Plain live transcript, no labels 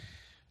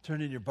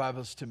Turn in your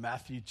Bibles to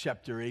Matthew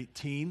chapter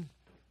 18.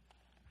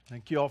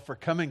 Thank you all for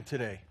coming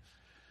today.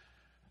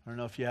 I don't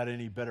know if you had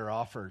any better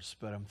offers,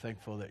 but I'm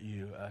thankful that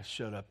you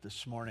showed up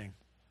this morning.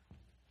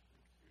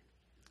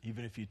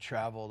 Even if you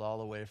traveled all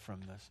the way from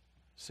the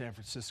San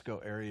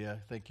Francisco area,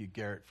 thank you,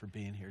 Garrett, for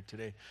being here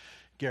today.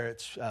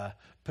 Garrett's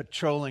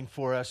patrolling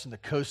for us in the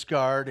Coast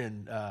Guard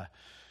in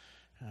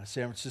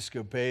San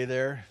Francisco Bay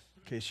there.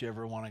 In case you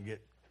ever want to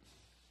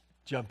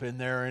jump in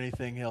there or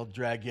anything, he'll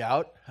drag you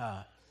out.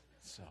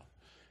 So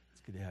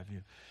it's good to have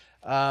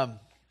you.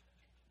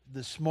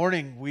 This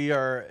morning, we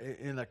are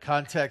in the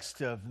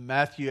context of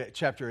Matthew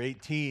chapter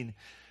 18.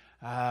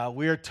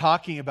 We are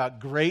talking about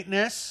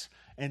greatness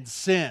and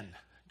sin.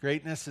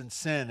 Greatness and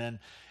sin.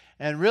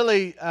 And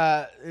really,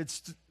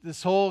 it's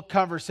this whole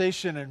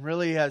conversation, and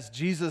really as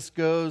Jesus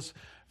goes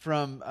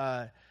from...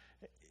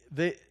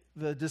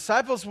 The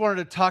disciples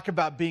wanted to talk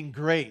about being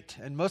great,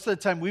 and most of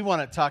the time we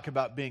want to talk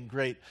about being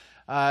great.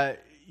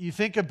 You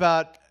think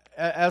about,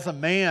 as a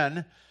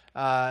man,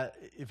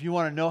 if you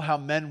want to know how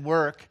men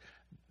work,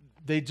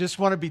 they just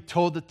want to be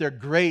told that they're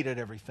great at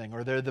everything,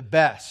 or they're the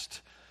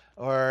best,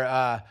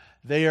 or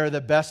they are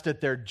the best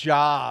at their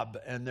job,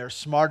 and they're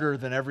smarter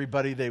than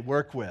everybody they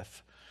work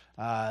with.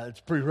 It's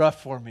pretty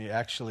rough for me,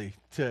 actually,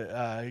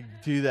 to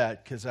do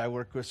that, because I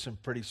work with some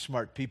pretty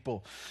smart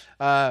people.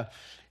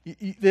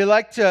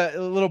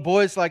 Little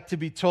boys like to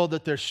be told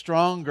that they're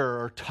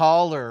stronger or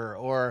taller,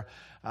 or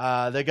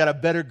they got a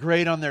better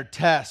grade on their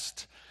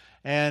test.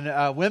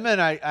 And women,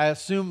 I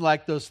assume,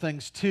 like those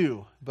things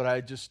too, but I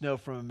just know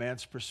from a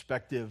man's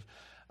perspective,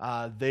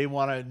 they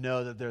want to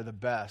know that they're the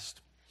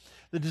best.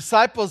 The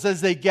disciples, as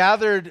they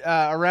gathered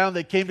around,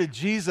 they came to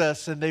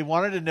Jesus and they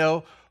wanted to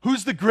know,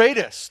 who's the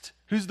greatest?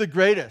 Who's the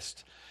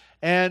greatest?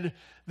 And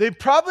they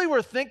probably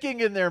were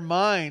thinking in their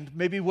mind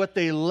maybe what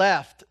they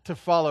left to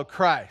follow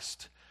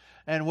Christ,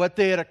 and what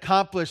they had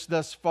accomplished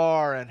thus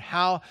far, and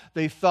how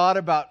they thought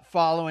about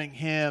following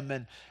Him,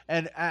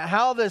 and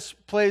how this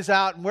plays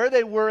out, and where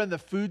they were in the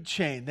food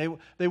chain.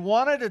 They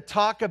wanted to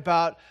talk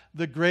about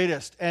the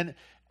greatest. And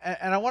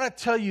I want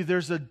to tell you,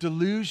 there's a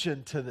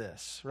delusion to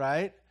this,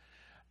 right?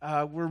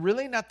 We're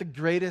really not the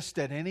greatest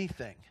at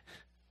anything.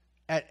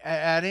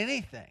 At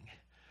anything.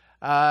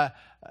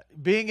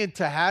 Being in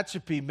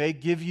Tehachapi may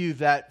give you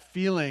that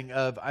feeling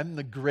of, I'm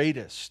the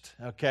greatest,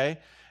 okay?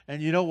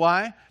 And you know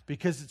why?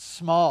 Because it's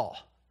small.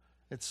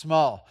 It's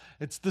small.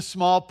 It's the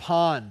small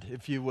pond,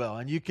 if you will.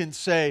 And you can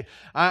say,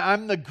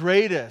 I'm the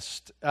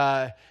greatest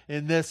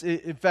in this.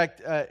 In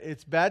fact,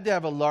 it's bad to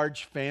have a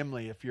large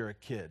family if you're a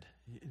kid.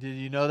 Did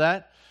you know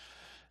that?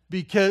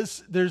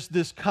 Because there's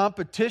this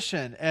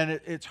competition, and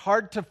it's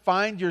hard to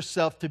find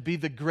yourself to be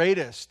the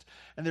greatest.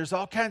 And there's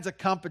all kinds of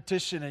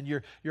competition, and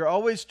you're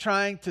always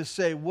trying to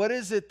say, what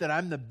is it that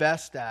I'm the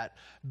best at,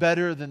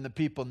 better than the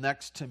people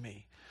next to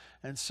me?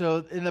 And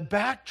so in the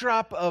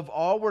backdrop of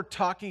all we've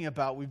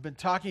been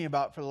talking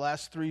about for the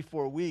last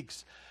 3-4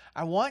 weeks,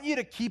 I want you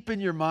to keep in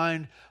your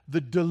mind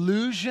the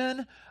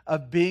delusion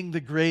of being the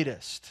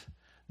greatest.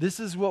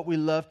 This is what we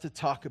love to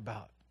talk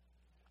about.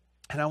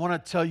 And I want to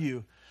tell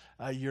you,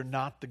 you're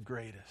not the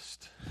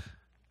greatest.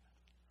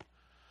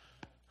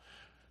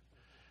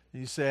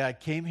 You say, I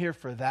came here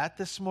for that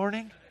this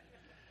morning?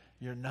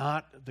 You're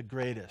not the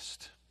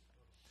greatest.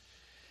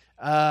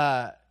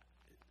 Hate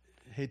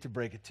to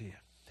break it to you.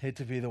 Hate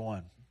to be the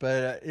one.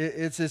 But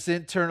it's this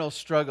internal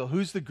struggle.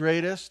 Who's the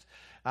greatest?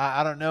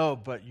 I don't know,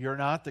 but you're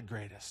not the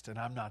greatest, and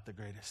I'm not the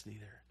greatest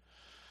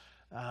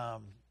either.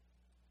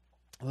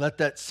 Let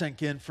that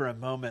sink in for a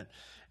moment.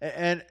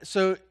 And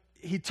so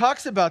he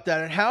talks about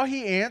that, and how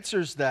he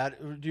answers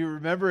that. Do you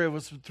remember? It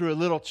was through a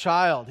little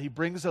child. He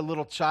brings a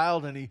little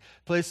child and he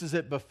places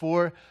it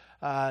before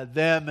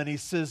them, and he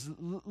says,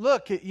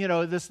 look,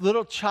 this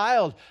little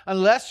child,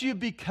 unless you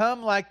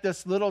become like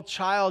this little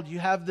child, you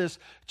have this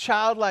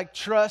childlike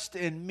trust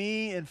in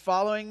me and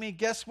following me,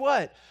 guess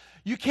what?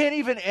 You can't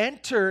even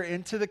enter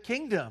into the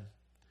kingdom.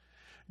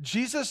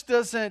 Jesus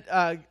doesn't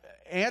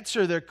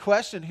answer their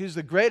question, who's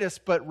the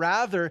greatest, but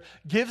rather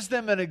gives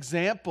them an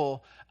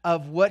example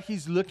of what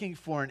he's looking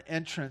for in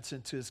entrance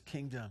into his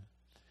kingdom.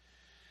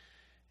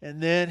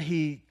 And then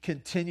he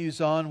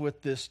continues on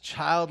with this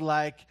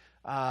childlike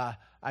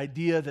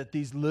idea that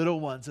these little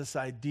ones, this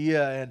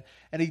idea,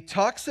 and he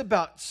talks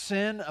about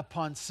sin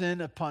upon sin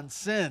upon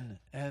sin.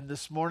 And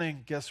this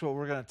morning, guess what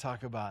we're going to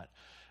talk about?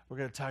 We're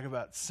going to talk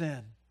about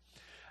sin.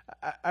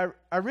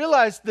 I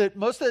realize that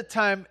most of the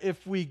time,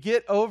 if we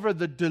get over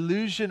the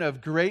delusion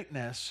of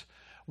greatness,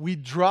 we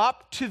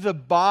drop to the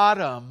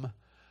bottom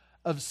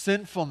of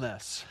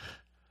sinfulness.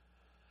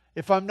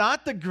 If I'm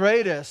not the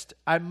greatest,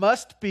 I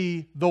must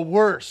be the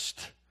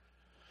worst.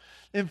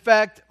 In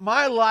fact,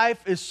 my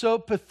life is so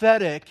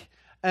pathetic,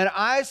 and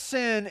I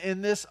sin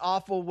in this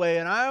awful way,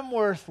 and I'm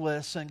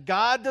worthless, and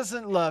God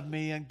doesn't love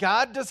me, and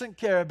God doesn't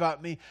care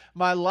about me.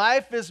 My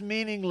life is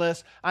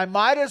meaningless. I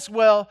might as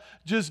well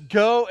just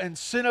go and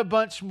sin a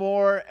bunch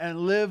more and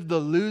live the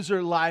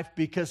loser life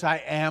because I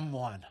am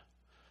one.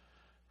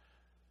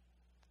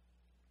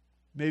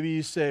 Maybe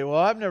you say, well,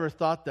 I've never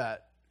thought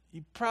that.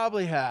 You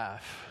probably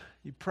have.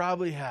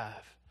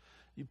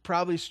 You You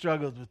probably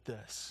struggled with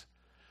this.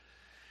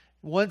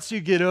 Once you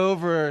get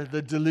over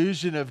the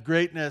delusion of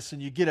greatness and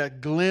you get a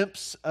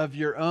glimpse of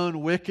your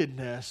own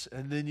wickedness,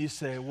 and then you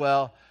say,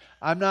 well,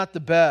 I'm not the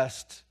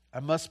best.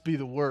 I must be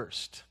the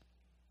worst.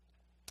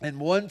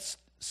 And one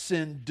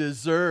sin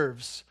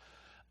deserves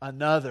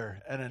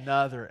another and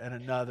another and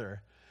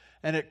another.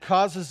 And it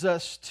causes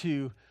us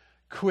to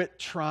quit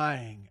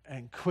trying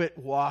and quit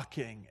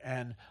walking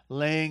and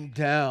laying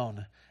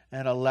down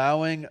and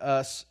allowing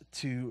us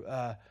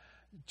to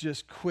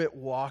just quit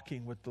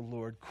walking with the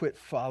Lord, quit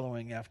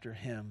following after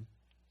Him.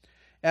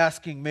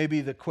 Asking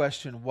maybe the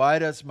question, why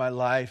does my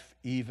life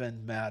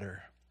even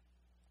matter?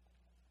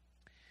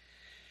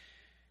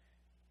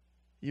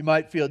 You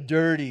might feel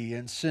dirty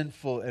and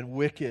sinful and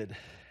wicked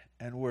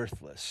and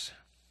worthless.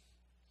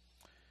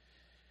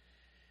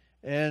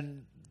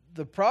 And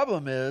the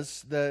problem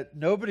is that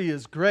nobody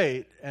is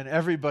great and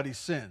everybody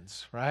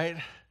sins, right?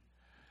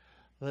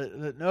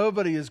 That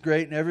nobody is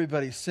great and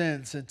everybody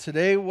sins. And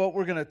today what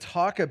we're going to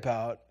talk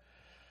about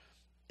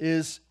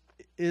is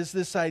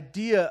this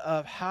idea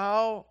of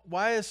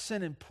why is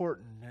sin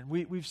important? And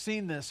we've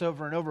seen this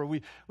over and over.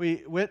 We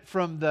went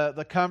from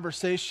the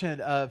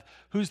conversation of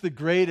who's the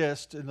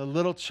greatest and the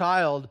little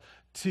child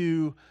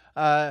to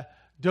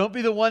don't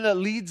be the one that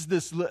leads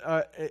this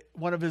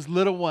one of his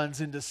little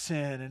ones into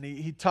sin. And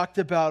he talked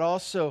about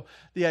also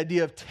the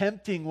idea of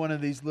tempting one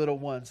of these little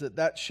ones,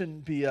 that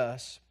shouldn't be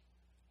us.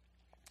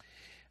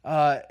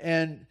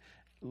 And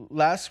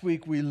last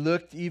week we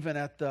looked even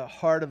at the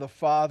heart of the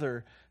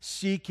Father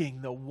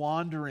seeking the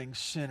wandering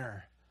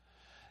sinner.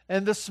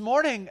 And this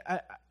morning,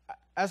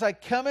 as I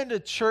come into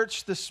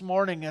church this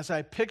morning, as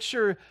I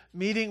picture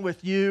meeting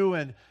with you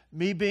and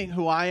me being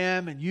who I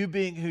am and you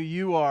being who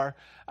you are,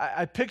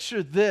 I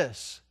picture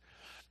this,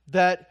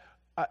 that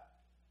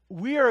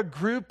we are a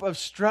group of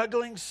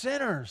struggling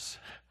sinners.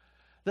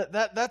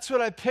 That's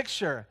what I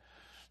picture.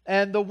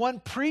 And the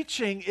one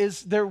preaching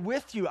is there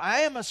with you.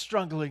 I am a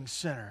struggling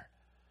sinner.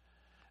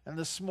 And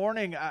this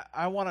morning,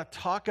 I want to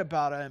talk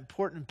about an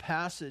important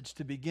passage,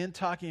 to begin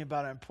talking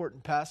about an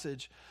important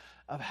passage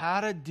of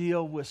how to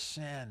deal with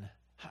sin,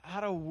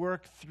 how to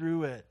work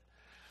through it,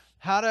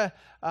 how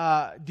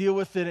to deal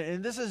with it.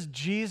 And this is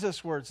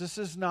Jesus' words. This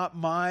is not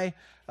my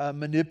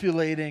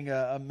manipulating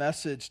a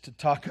message to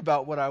talk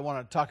about what I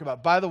want to talk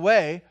about. By the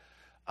way,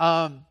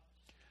 I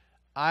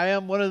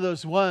am one of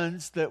those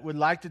ones that would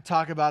like to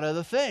talk about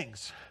other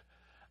things.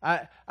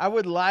 I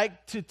would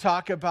like to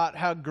talk about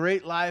how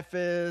great life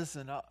is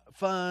and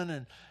fun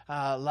and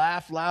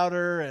laugh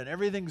louder and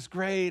everything's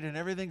great and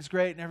everything's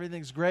great and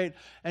everything's great.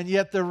 And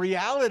yet the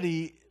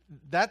reality,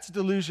 that's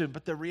delusion,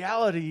 but the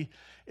reality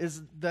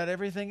is that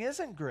everything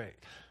isn't great.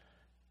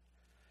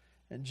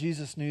 And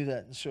Jesus knew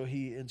that, and so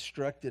He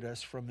instructed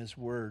us from His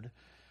Word.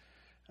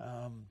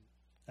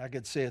 I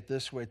could say it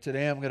this way.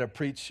 Today I'm going to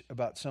preach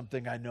about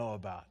something I know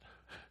about.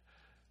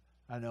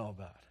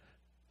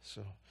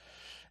 So,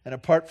 and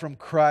apart from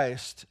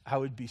Christ, I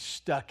would be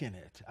stuck in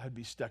it.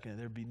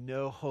 There'd be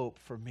no hope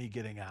for me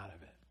getting out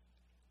of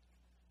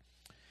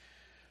it.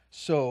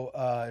 So,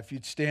 if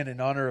you'd stand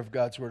in honor of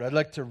God's Word, I'd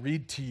like to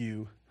read to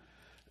you,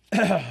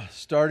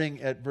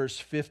 starting at verse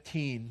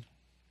 15,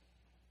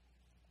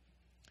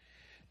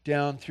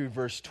 down through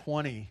verse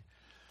 20,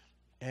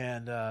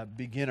 and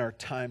begin our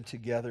time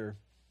together.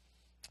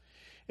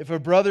 If a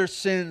brother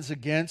sins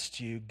against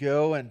you,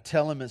 go and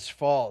tell him his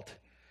fault,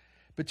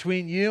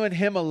 between you and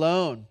him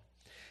alone.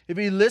 If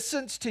he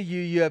listens to you,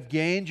 you have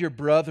gained your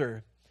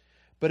brother.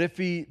 But if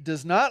he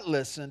does not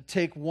listen,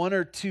 take one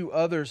or two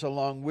others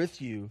along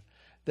with you,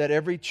 that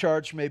every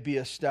charge may be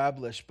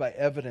established by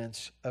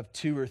evidence of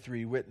 2 or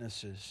 3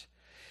 witnesses.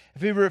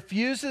 If he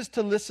refuses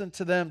to listen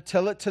to them,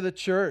 tell it to the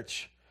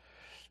church.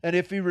 And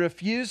if he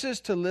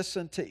refuses to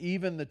listen to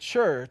even the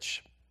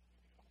church,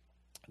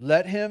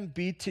 let him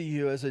be to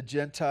you as a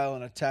Gentile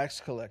and a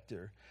tax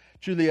collector.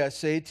 Truly I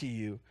say to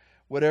you,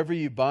 whatever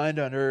you bind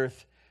on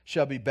earth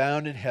shall be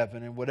bound in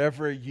heaven, and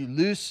whatever you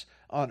loose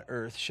on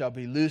earth shall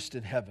be loosed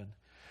in heaven.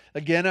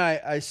 Again,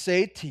 I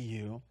say to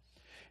you,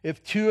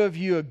 if 2 of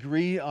you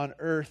agree on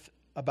earth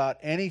about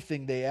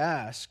anything they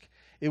ask,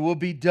 it will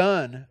be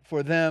done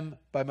for them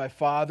by my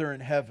Father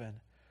in heaven.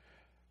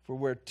 For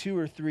where 2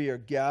 or 3 are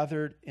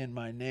gathered in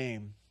my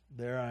name,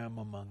 there I am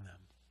among them.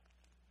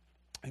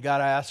 And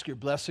God, I ask your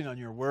blessing on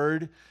your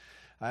word.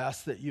 I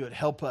ask that you would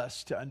help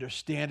us to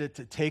understand it,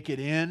 to take it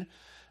in.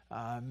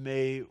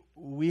 May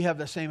we have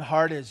the same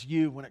heart as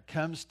you when it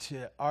comes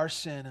to our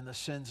sin and the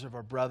sins of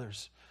our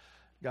brothers.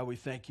 God, we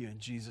thank you in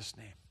Jesus'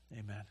 name.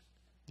 Amen.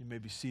 You may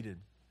be seated.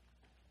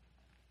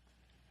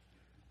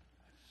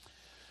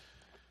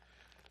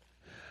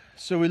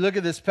 So we look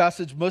at this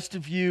passage. Most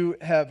of you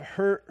have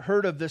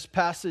heard of this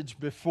passage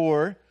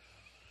before.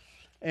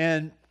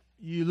 And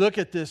you look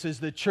at this as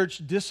the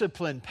church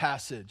discipline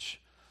passage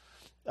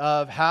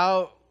of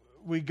how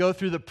we go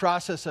through the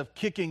process of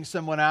kicking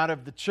someone out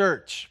of the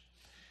church.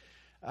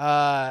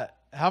 How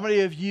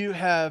many of you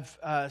have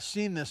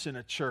seen this in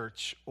a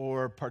church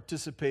or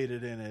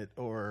participated in it?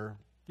 Or,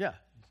 yeah,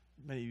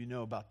 many of you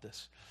know about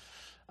this.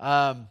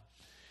 I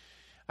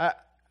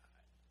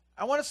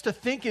I want us to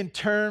think in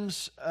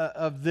terms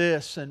of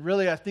this, and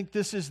really I think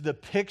this is the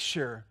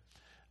picture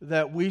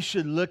that we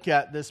should look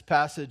at this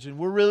passage. And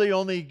we're really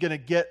only going to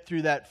get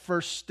through that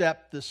first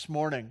step this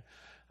morning.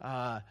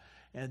 And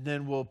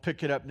then we'll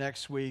pick it up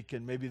next week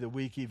and maybe the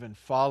week even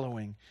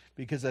following,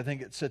 because I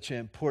think it's such an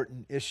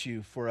important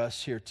issue for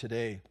us here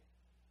today.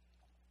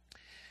 I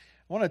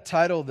want to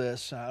title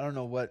this, I don't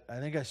know what, I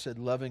think I said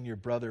Loving Your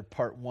Brother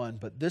Part 1,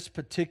 but this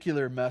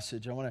particular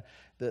message,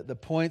 the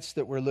points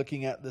that we're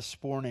looking at this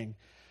morning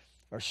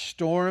are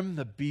Storm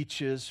the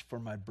Beaches for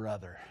My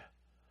Brother.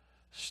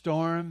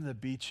 Storm the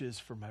beaches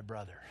for my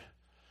brother.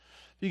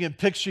 You can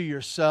picture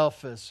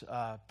yourself as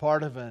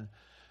part of a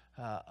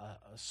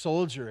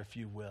soldier, if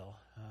you will,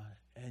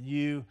 and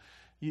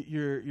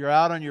you're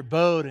out on your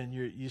boat and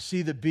you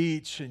see the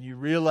beach and you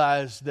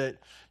realize that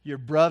your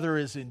brother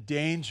is in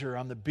danger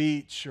on the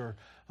beach or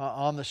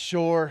on the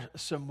shore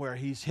somewhere.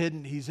 He's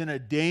hidden. He's in a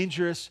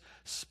dangerous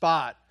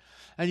spot.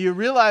 And you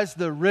realize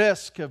the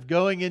risk of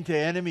going into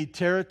enemy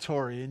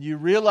territory, and you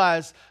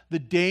realize the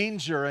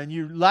danger, and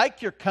you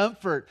like your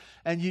comfort,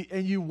 and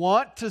you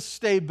want to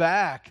stay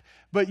back,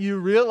 but you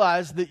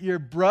realize that your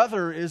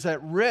brother is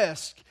at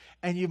risk,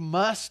 and you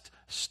must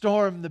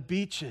storm the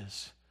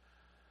beaches.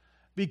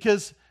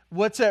 Because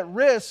what's at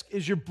risk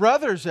is your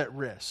brother's at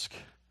risk,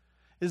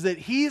 is that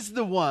he's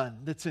the one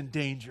that's in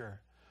danger.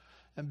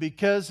 And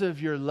because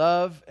of your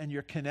love and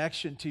your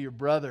connection to your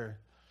brother,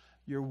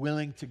 you're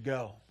willing to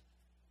go.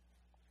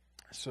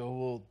 So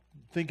we'll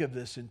think of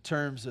this in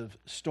terms of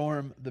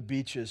storm the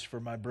beaches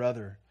for my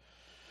brother.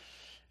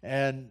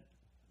 And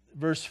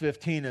verse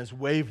 15 is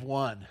wave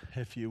one,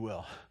 if you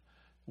will.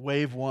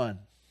 Wave one.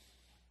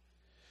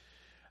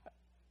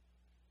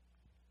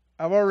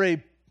 I've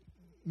already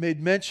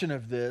made mention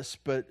of this,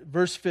 but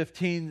verse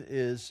 15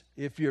 is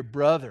if your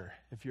brother.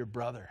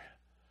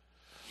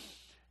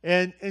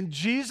 And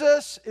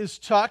Jesus is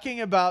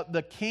talking about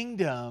the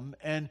kingdom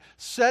and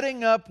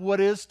setting up what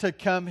is to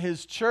come,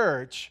 his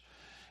church.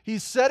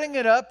 He's setting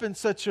it up in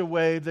such a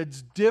way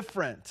that's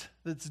different.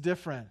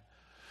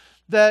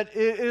 That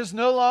it is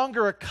no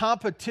longer a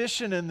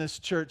competition in this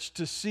church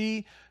to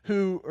see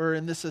who, or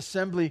in this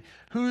assembly,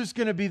 who's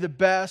going to be the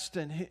best,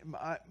 and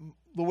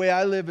the way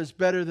I live is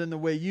better than the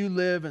way you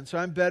live, and so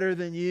I'm better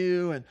than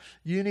you, and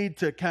you need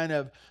to kind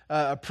of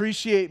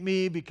appreciate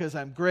me because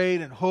I'm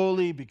great and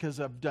holy, because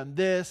I've done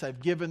this,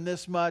 I've given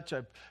this much,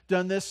 I've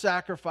done this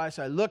sacrifice,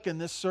 I look in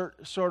this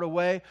sort of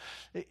way.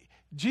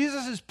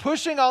 Jesus is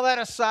pushing all that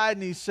aside,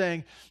 and he's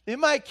saying, in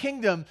my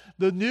kingdom,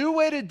 the new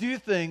way to do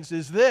things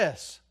is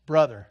this,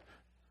 brother.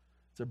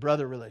 It's a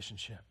brother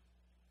relationship.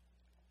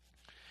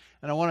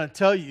 And I want to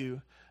tell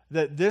you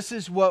that this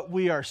is what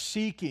we are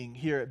seeking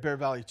here at Bear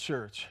Valley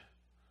Church.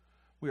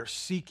 We are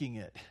seeking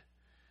it.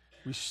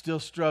 We still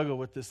struggle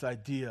with this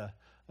idea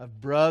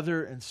of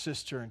brother and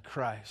sister in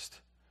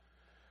Christ.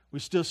 We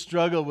still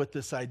struggle with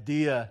this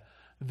idea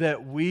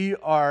that we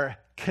are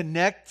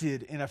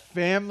connected in a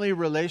family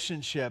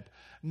relationship,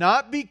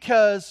 not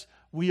because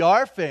we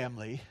are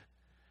family,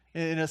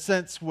 in a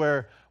sense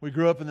where we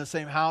grew up in the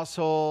same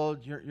household,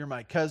 you're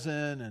my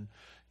cousin, and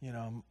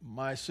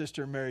my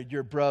sister married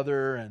your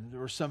brother, and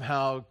we're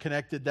somehow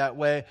connected that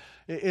way.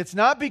 It's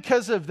not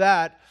because of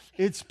that.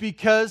 It's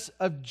because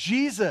of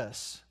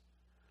Jesus.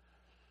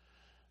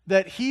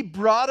 That he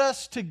brought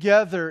us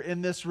together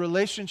in this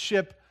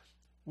relationship,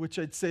 which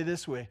I'd say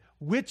this way,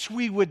 which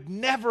we would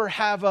never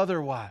have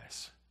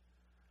otherwise.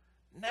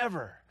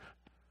 Never.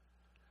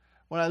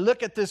 When I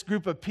look at this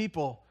group of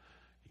people,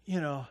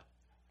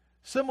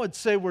 some would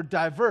say we're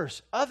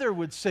diverse. Other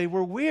would say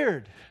we're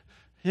weird.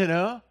 We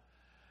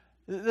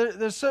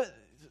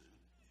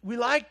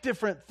like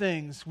different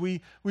things.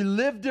 We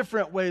live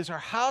different ways. Our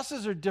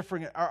houses are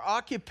different. Our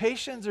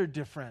occupations are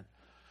different.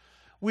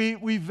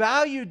 We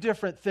value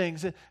different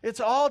things. It's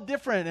all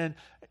different. And,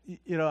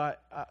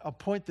 I'll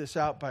point this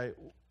out by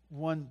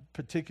one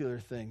particular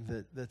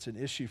thing that's an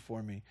issue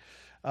for me.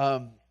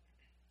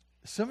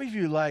 Some of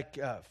you like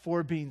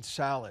 4-bean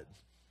salad.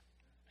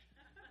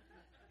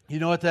 You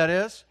know what that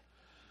is?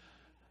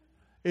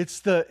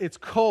 It's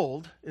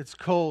cold,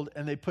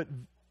 and they put,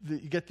 you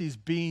get these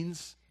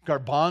beans,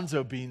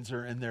 garbanzo beans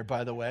are in there,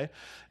 by the way,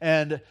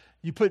 and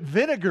you put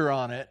vinegar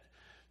on it,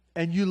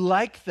 and you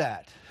like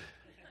that.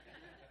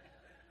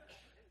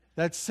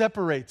 That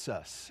separates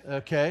us,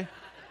 okay?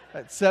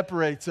 That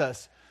separates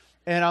us.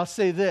 And I'll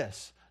say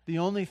this, the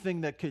only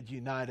thing that could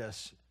unite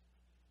us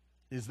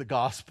is the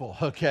gospel,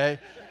 okay?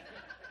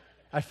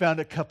 I found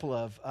a couple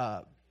of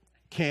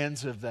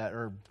cans of that,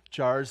 or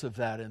jars of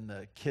that in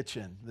the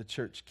kitchen, the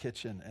church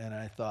kitchen, and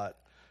I thought,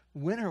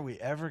 when are we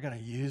ever going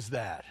to use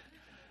that?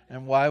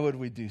 And why would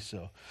we do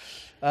so?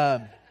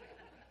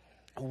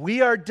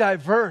 We are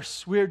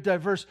diverse. We are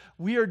diverse.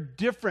 We are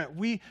different.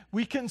 We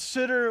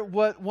consider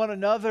what one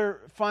another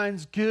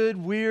finds good,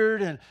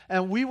 weird,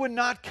 and we would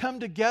not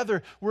come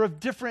together. We're of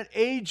different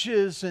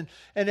ages and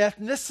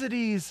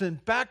ethnicities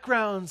and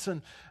backgrounds,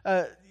 and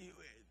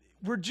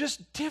we're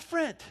just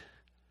different.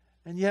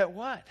 And yet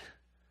what?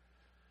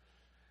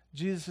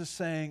 Jesus is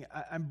saying,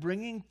 I'm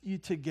bringing you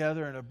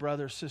together in a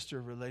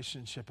brother-sister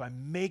relationship.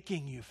 I'm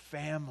making you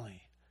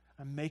family.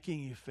 I'm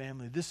making you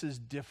family. This is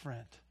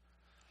different.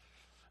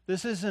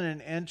 This isn't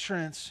an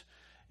entrance.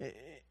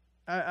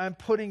 I'm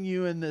putting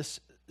you in this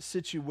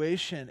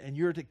situation, and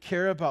you're to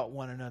care about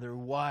one another.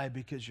 Why?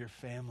 Because you're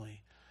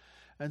family.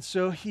 And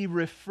so he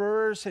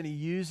refers and he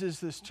uses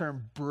this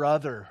term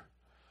brother,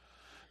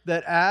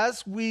 that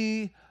as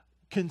we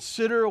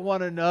consider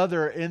one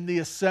another in the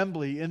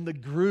assembly, in the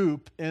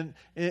group, in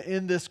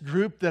this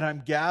group that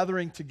I'm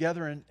gathering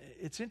together. And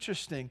it's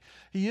interesting.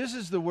 He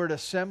uses the word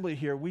assembly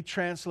here. We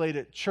translate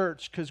it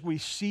church because we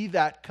see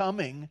that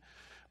coming.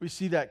 We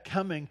see that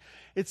coming.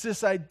 It's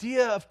this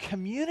idea of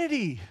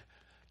community.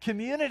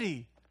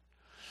 Community.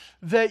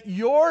 That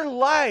your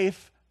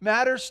life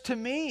matters to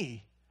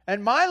me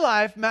and my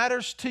life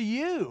matters to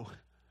you.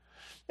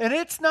 And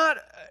it's not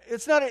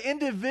an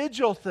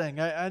individual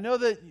thing. I know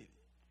that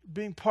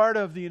being part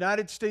of the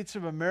United States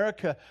of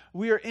America,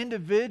 we are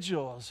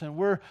individuals, and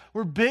we're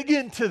big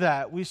into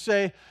that. We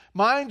say,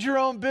 mind your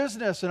own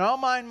business, and I'll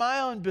mind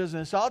my own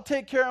business. I'll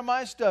take care of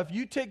my stuff.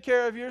 You take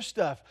care of your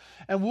stuff.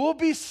 And we'll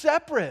be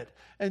separate.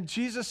 And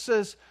Jesus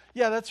says,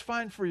 yeah, that's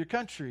fine for your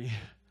country.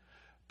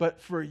 But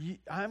for you,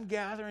 I'm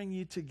gathering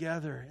you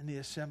together in the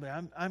assembly.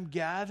 I'm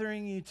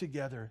gathering you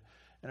together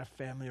in a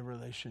family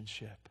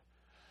relationship.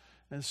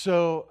 And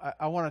so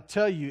I want to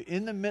tell you,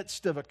 in the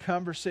midst of a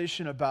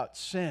conversation about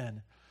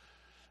sin,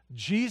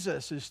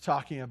 Jesus is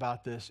talking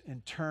about this in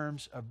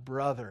terms of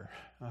brother,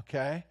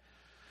 okay?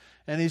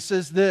 And he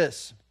says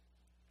this,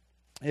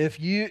 if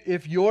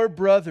your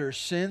brother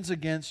sins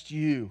against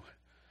you.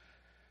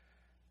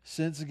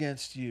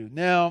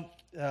 Now,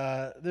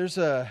 there's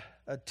a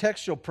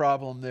textual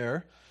problem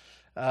there.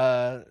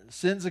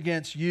 Sins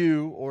against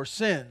you or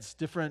sins.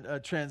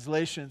 Different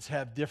translations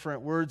have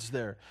different words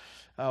there.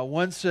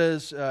 One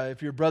says,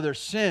 if your brother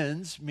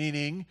sins,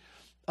 meaning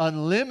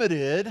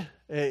unlimited.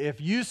 If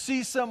you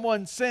see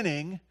someone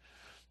sinning,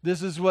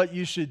 this is what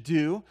you should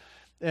do.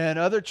 And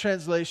other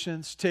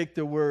translations take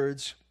the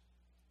words,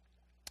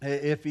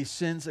 if he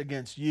sins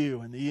against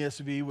you. In the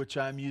ESV, which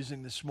I'm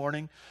using this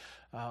morning,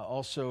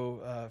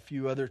 also a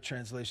few other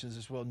translations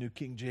as well, New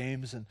King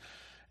James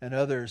and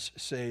others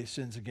say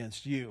sins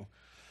against you.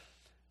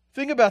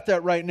 Think about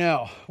that right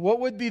now. What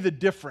would be the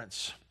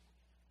difference?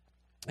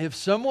 If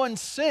someone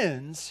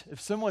sins,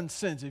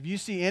 if you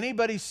see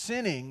anybody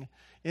sinning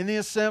in the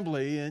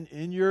assembly,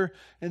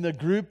 in the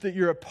group that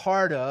you're a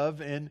part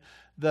of, in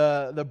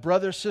the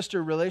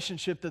brother-sister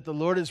relationship that the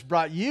Lord has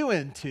brought you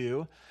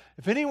into,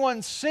 if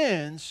anyone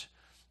sins,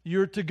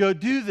 you're to go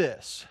do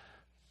this.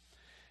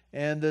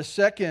 And the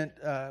second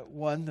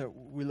one that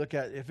we look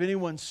at, if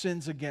anyone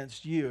sins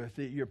against you, if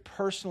you're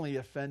personally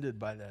offended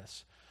by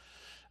this,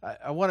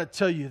 I want to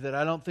tell you that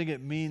I don't think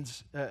it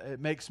means it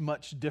makes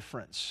much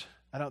difference.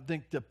 I don't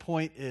think the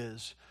point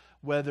is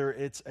whether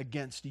it's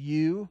against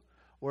you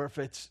or if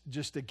it's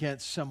just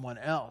against someone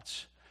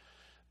else.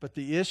 But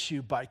the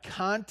issue by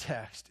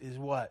context is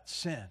what?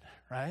 Sin,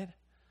 right?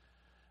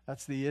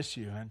 That's the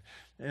issue.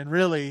 And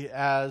really,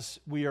 as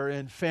we are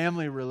in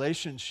family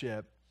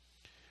relationship,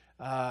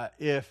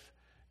 if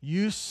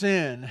you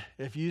sin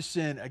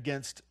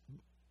against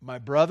my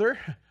brother,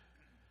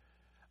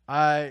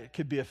 I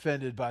could be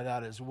offended by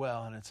that as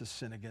well, and it's a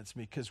sin against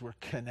me because we're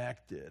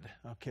connected.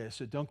 Okay,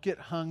 so don't get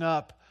hung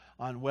up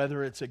on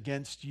whether it's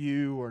against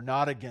you or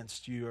not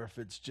against you, or if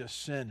it's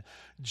just sin.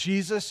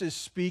 Jesus is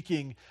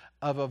speaking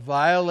of a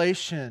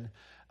violation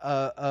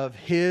of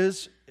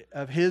his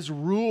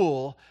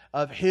rule,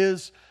 of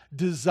his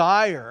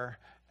desire,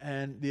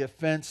 and the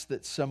offense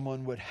that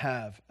someone would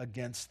have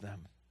against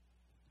them.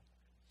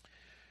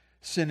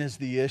 Sin is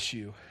the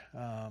issue.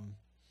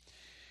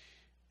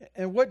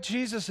 And what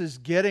Jesus is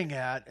getting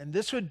at, and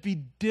this would be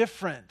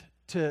different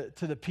to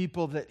the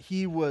people that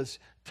he was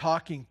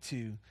talking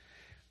to,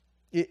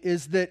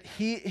 is that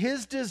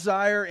his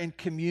desire in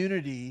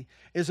community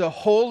is a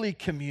holy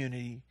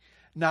community,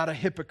 not a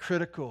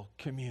hypocritical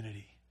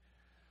community.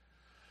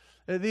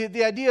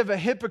 The idea of a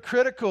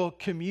hypocritical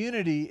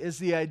community is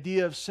the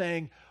idea of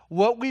saying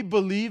what we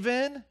believe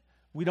in,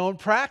 we don't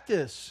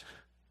practice.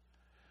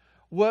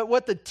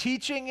 What the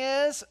teaching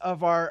is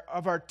of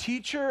our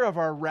teacher, of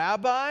our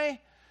rabbi,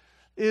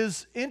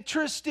 is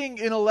interesting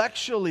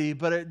intellectually,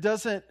 but it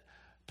doesn't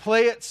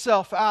play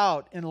itself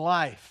out in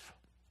life,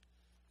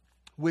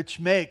 which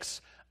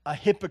makes a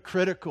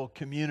hypocritical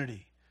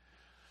community.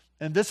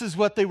 And this is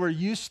what they were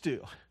used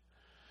to.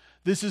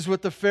 This is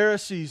what the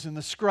Pharisees and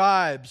the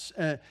scribes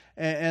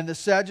and the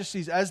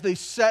Sadducees, as they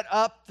set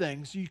up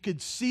things, you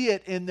could see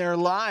it in their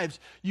lives.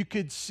 You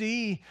could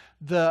see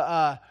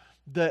the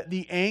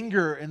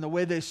anger in the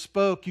way they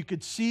spoke. You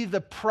could see the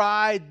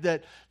pride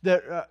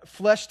that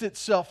fleshed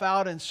itself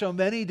out in so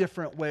many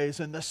different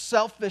ways, and the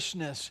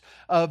selfishness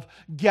of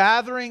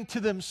gathering to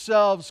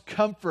themselves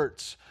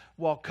comforts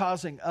while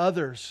causing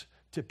others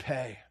to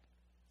pay.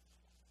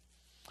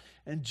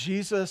 And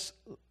Jesus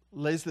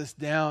lays this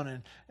down,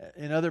 and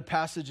in other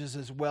passages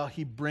as well,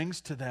 he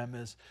brings to them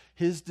as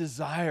his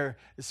desire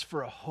is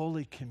for a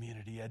holy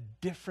community, a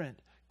different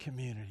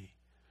community.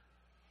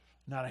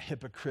 not a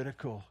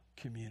hypocritical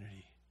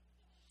community.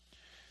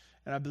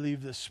 And I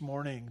believe this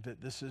morning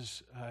that this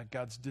is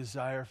God's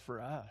desire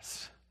for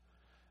us,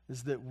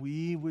 is that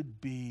we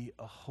would be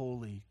a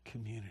holy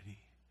community.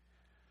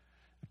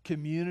 A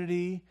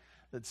community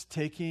that's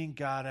taking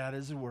God at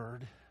His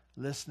word,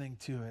 listening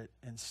to it,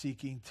 and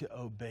seeking to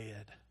obey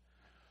it.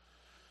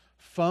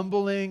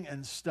 Fumbling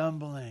and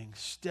stumbling,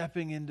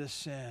 stepping into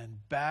sin,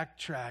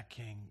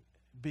 backtracking,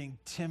 being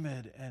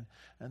timid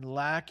and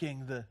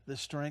lacking the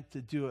strength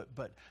to do it,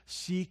 but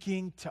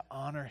seeking to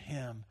honor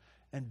Him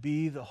and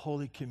be the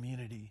holy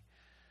community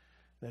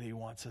that He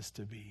wants us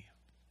to be.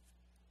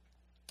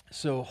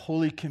 So,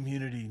 holy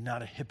community,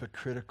 not a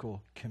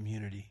hypocritical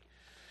community.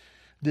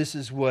 This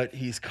is what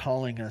He's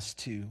calling us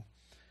to.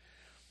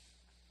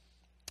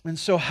 And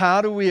so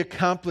how do we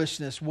accomplish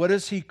this? What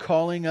is He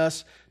calling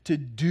us to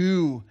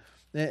do?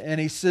 And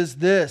He says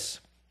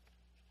this,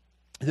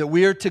 that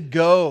we are to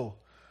go,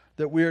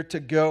 We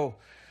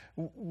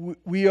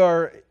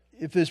are,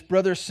 if this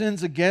brother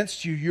sins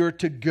against you, you're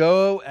to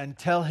go and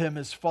tell him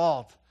his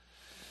fault.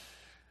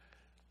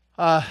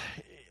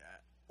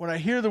 When I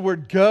hear the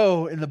word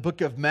go in the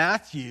book of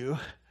Matthew,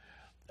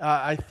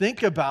 I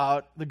think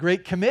about the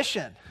Great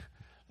Commission,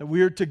 that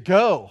we are to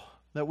go,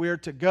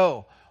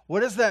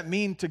 What does that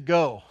mean to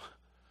go?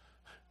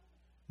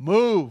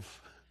 Move.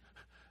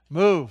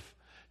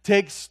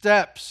 Take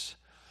steps.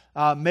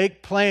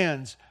 Make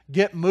plans.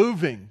 Get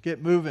moving.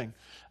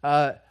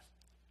 A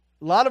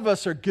lot of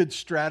us are good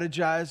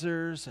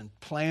strategizers and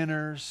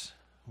planners.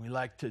 We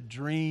like to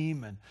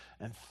dream and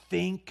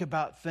think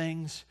about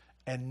things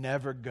and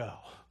never go.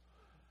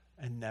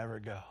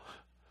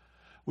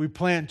 We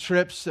plan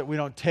trips that we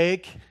don't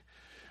take.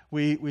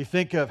 We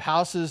think of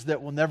houses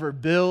that we'll never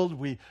build.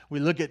 We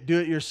look at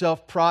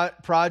do-it-yourself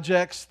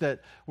projects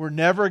that we're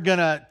never going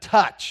to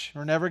touch.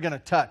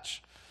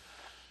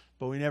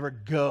 But we never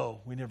go.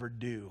 We never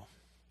do.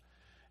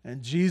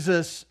 And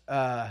Jesus'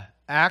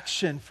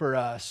 action for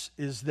us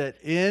is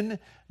that in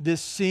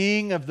this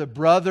seeing of the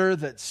brother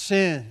that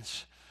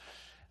sins,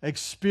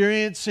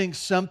 experiencing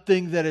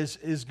something that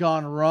is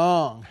gone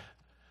wrong,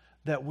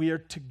 that we are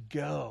to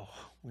go.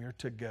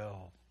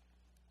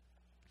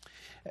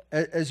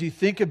 As you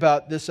think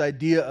about this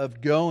idea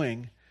of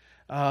going,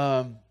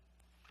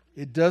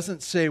 it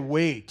doesn't say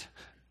wait.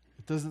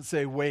 It doesn't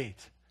say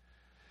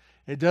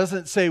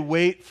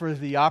wait for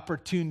the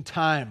opportune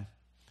time.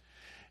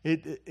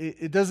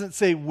 It doesn't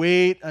say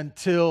wait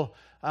until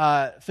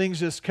things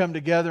just come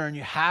together and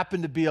you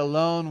happen to be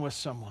alone with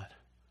someone.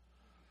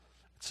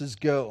 It says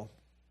go.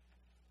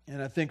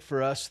 And I think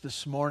for us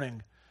this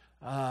morning,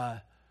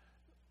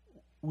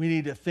 we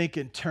need to think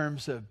in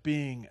terms of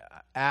being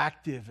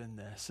active in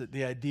this,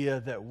 the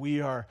idea that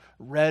we are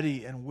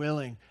ready and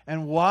willing.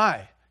 And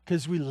why?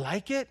 Because we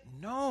like it?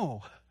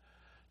 No.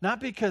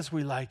 Not because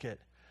we like it.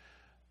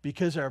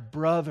 Because our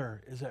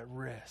brother is at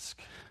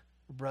risk.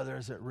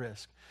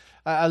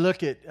 I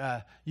look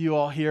at you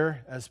all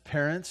here as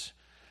parents,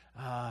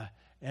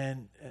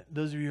 and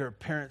those of you who are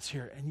parents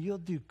here, and you'll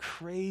do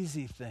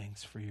crazy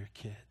things for your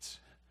kids.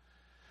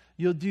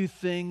 You'll do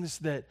things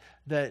that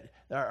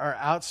are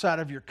outside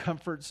of your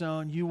comfort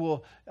zone. You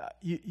will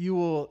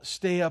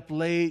stay up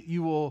late.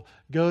 You will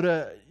go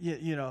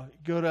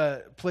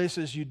to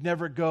places you'd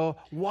never go.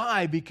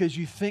 Why? Because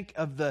you think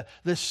of the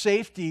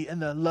safety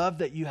and the love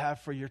that you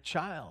have for your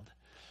child.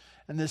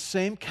 And the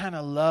same kind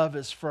of love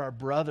is for our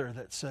brother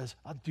that says,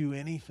 I'll do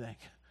anything.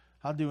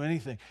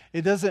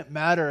 It doesn't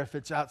matter if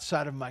it's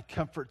outside of my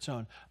comfort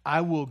zone.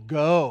 I will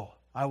go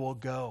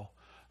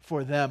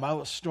for them. I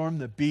will storm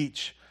the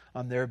beach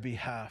on their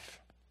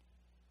behalf.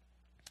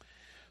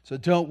 So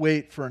don't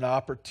wait for an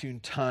opportune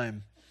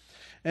time.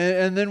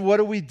 And then what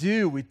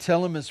do? We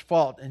tell him his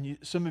fault. And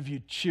some of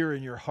you cheer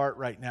in your heart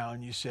right now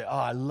and you say, oh,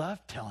 I love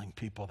telling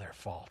people their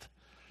fault.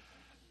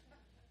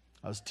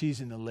 I was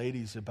teasing the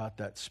ladies about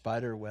that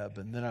spider web,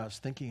 and then I was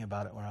thinking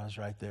about it when I was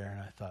right there, and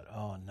I thought,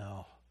 oh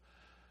no.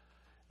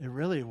 It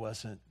really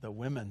wasn't the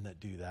women that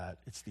do that.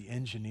 It's the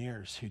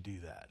engineers who do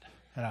that.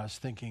 And I was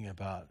thinking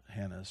about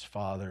Hannah's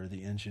father,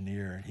 the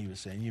engineer, and he was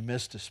saying, you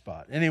missed a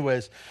spot.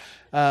 Anyways,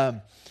 there's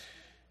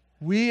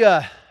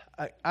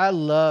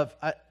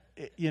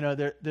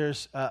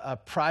a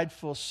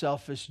prideful,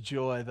 selfish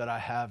joy that I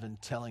have in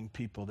telling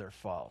people their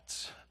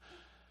faults.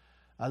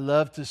 I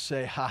love to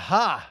say,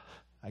 ha,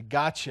 I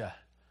gotcha.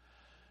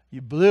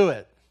 You blew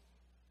it.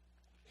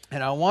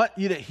 And I want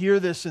you to hear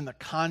this in the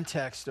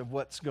context of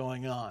what's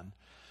going on.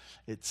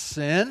 It's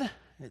sin.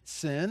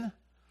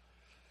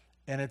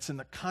 And it's in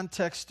the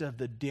context of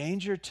the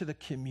danger to the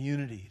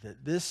community,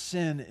 that this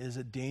sin is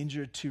a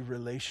danger to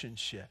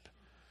relationship.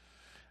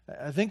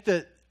 I think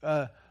that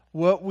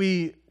what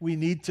we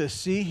need to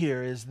see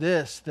here is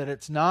this, that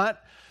it's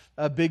not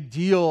a big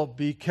deal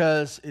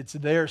because it's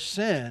their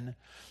sin.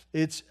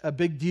 It's a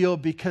big deal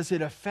because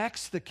it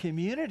affects the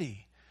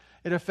community.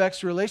 It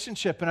affects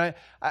relationship. And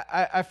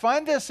I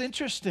find this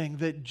interesting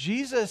that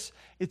Jesus,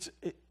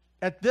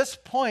 at this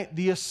point,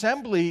 the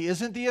assembly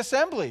isn't the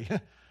assembly.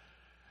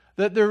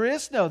 That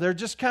they're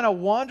just kind of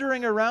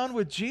wandering around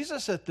with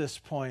Jesus at this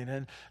point.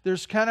 And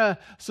there's kind of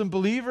some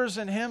believers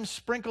in him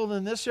sprinkled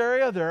in this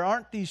area. There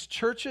aren't these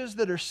churches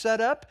that are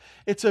set up.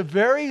 It's a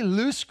very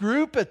loose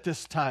group at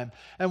this time.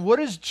 And what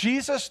does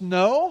Jesus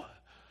know?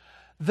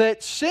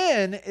 That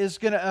sin is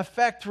going to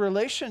affect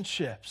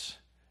relationships,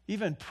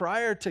 even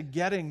prior to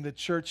getting the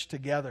church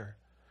together.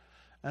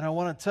 And I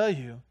want to tell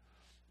you,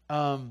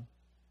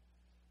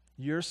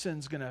 your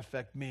sin's going to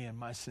affect me, and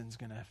my sin's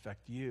going to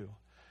affect you.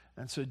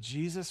 And so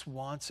Jesus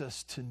wants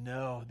us to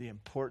know the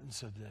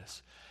importance of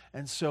this.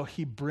 And so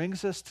he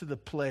brings us to the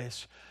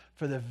place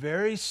for the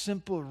very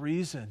simple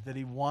reason that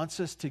he wants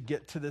us to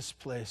get to this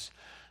place,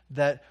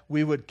 that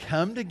we would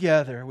come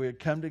together,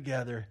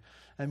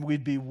 and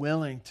we'd be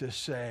willing to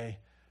say,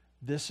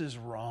 this is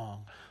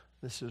wrong.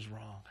 This is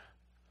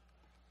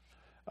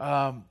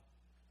wrong.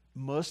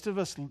 Most of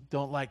us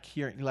don't like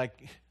hearing,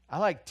 I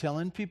like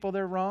telling people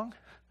they're wrong.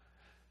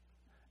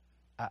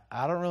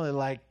 I don't really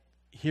like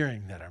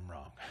hearing that I'm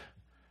wrong,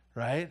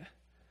 right?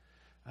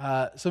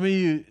 Some of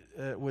you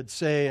would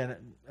say, and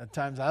at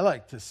times I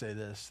like to say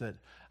this, that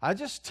I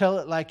just tell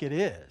it like it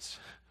is.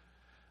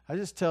 I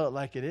just tell it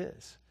like it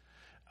is.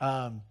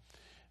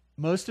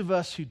 Most of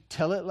us who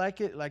like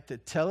to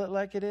tell it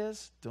like it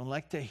is, don't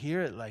like to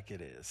hear it like it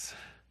is,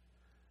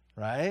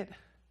 right?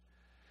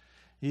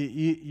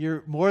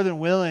 You're more than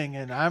willing,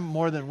 and I'm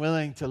more than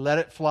willing to let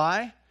it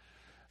fly,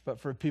 but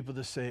for people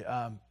to say,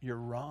 you're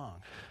wrong.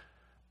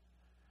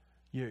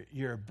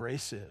 You're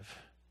abrasive.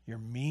 You're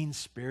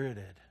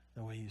mean-spirited,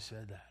 the way you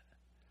said that.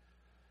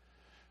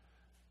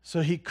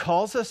 So he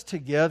calls us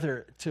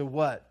together to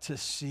what? To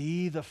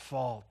see the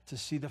fault, to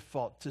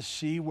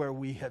see where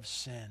we have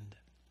sinned.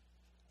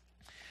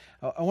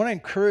 I want to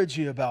encourage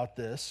you about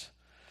this.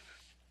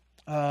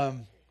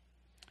 And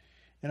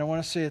I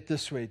want to say it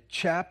this way.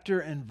 Chapter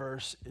and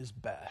verse is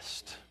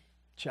best.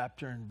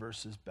 Chapter and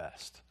verse is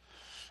best.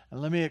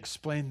 And let me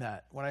explain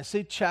that. When I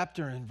say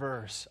chapter and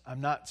verse,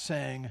 I'm not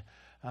saying...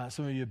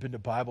 some of you have been to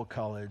Bible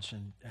college,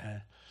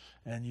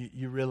 and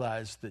you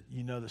realize that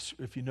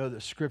if you know the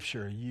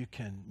Scripture, you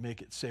can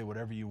make it say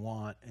whatever you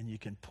want, and you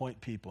can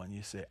point people and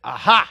you say,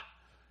 aha,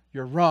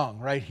 you're wrong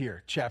right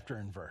here, chapter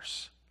and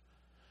verse.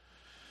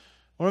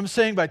 What I'm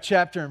saying by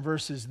chapter and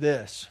verse is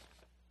this,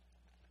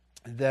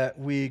 that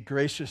we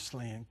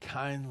graciously and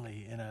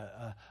kindly, in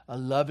a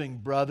loving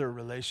brother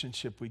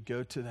relationship, we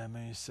go to them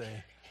and you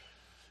say,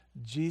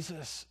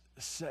 Jesus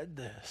said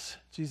this.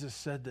 Jesus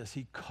said this.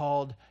 He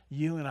called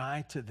you and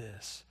I to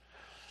this.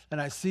 And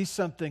I see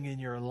something in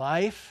your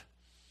life.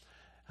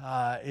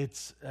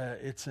 It's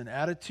an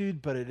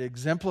attitude, but it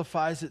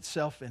exemplifies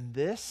itself in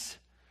this.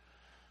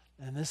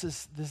 And this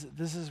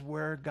is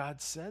where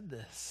God said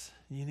this.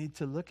 You need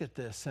to look at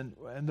this. And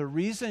the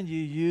reason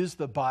you use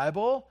the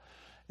Bible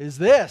is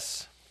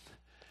this.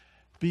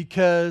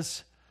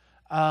 Because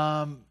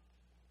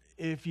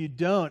if you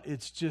don't,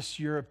 it's just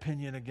your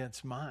opinion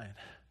against mine.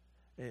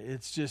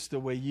 It's just the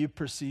way you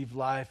perceive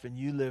life, and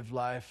you live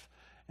life,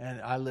 and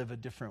I live a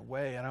different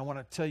way. And I want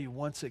to tell you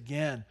once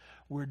again,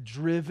 we're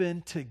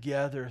driven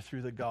together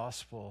through the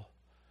gospel.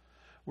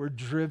 We're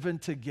driven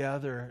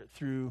together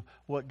through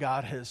what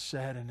God has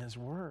said in his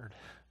word.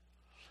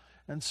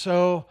 And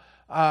so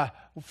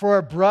for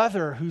a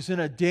brother who's in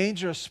a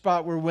dangerous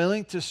spot, we're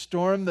willing to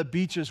storm the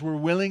beaches. We're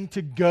willing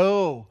to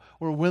go.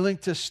 We're willing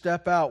to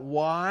step out.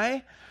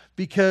 Why?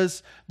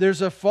 Because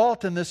there's a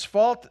fault, and this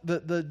fault,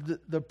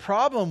 the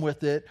problem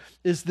with it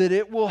is that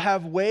it will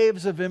have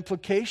waves of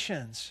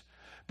implications,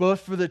 both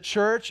for the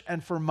church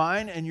and for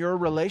mine and your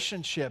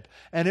relationship,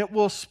 and it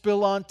will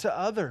spill on to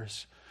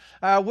others.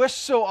 I wish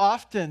so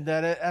often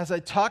that as I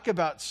talk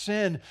about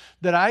sin,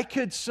 that I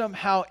could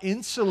somehow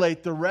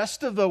insulate the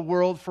rest of the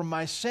world from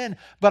my sin,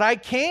 but I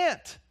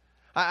can't.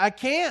 I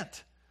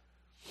can't.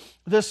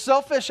 The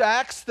selfish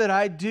acts that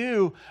I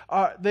do,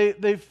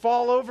 they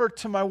fall over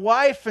to my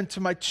wife and to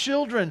my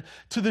children,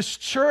 to this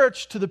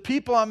church, to the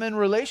people I'm in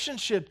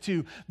relationship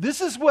to.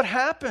 This is what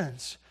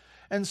happens.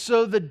 And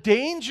so the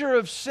danger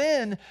of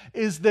sin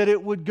is that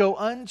it would go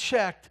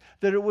unchecked,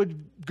 that it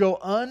would go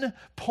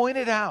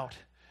unpointed out.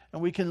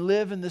 And we can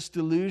live in this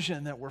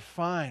delusion that we're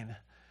fine,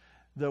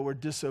 though we're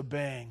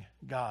disobeying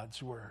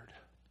God's word.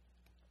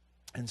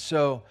 And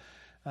so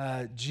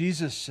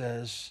Jesus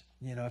says,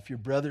 if your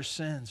brother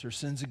sins or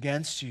sins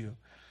against you,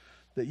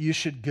 that you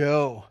should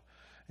go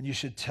and you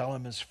should tell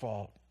him his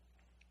fault.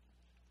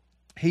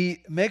 He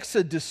makes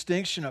a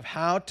distinction of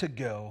how to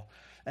go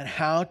and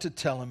how to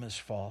tell him his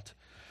fault.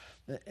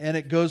 And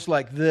it goes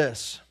like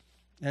this.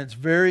 And it's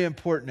very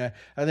important.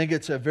 I think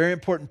it's a very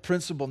important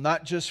principle,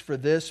 not just for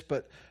this,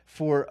 but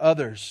for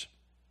others,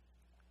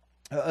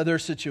 other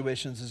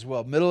situations as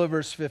well. Middle of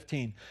verse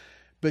 15.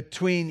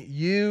 Between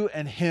you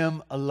and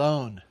him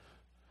alone.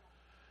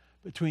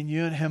 Between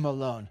you and him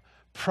alone.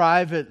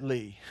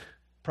 Privately.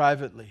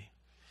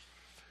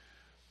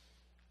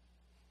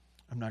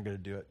 I'm not going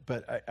to do it,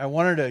 but I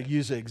wanted to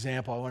use an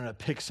example. I wanted to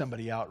pick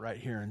somebody out right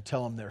here and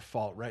tell them their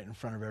fault right in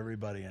front of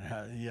everybody.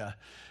 And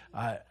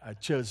I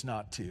chose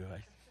not to.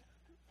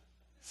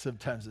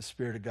 Sometimes the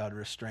Spirit of God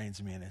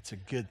restrains me, and it's a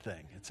good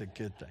thing. It's a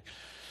good thing.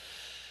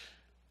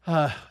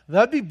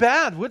 That'd be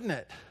bad, wouldn't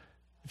it?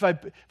 If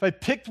I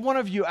picked one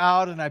of you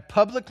out and I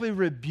publicly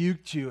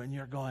rebuked you and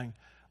you're going,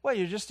 well,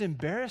 you're just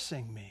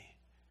embarrassing me.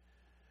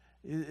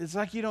 It's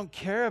like you don't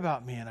care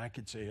about me. And I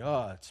could say,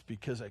 oh, it's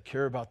because I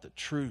care about the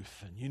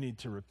truth and you need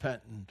to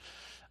repent.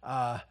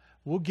 And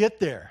we'll get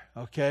there,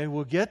 okay?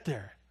 We'll get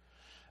there.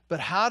 But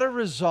how to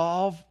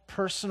resolve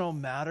personal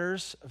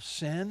matters of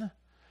sin,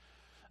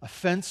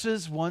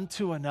 offenses one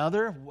to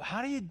another,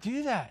 how do you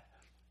do that?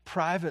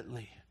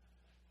 Privately.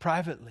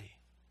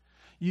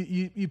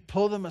 You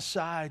pull them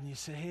aside and you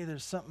say, hey,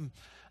 there's something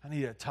I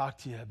need to talk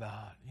to you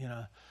about. You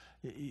know,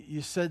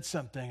 you said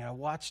something. I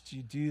watched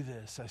you do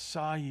this. I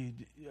saw you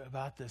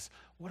about this.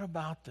 What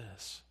about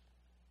this?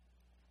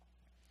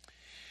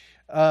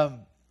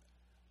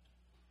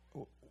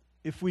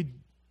 If we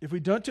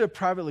don't do it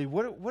privately,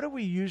 what do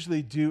we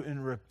usually do in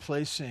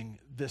replacing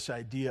this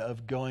idea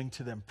of going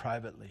to them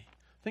privately?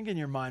 Think in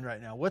your mind right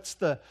now. What's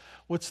the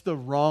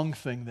wrong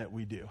thing that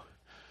we do?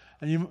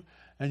 And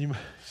you,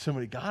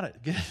 somebody got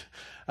it. Get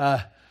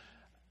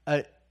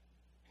it?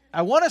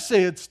 I want to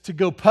say it's to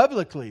go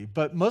publicly,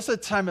 but most of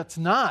the time it's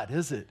not,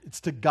 is it? It's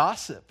to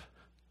gossip.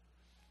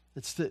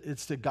 It's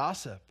to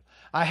gossip.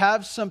 I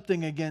have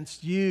something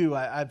against you.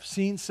 I've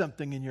seen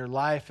something in your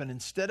life, and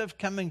instead of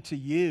coming to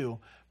you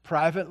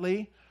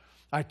privately,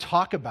 I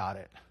talk about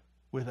it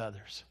with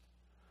others.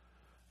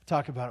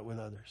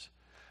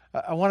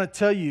 I want to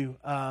tell you,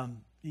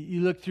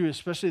 you look through,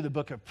 especially the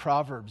book of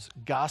Proverbs,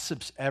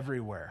 gossip's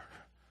everywhere.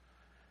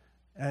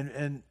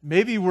 And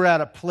maybe we're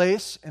at a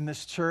place in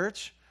this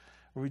church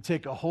where we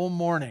take a whole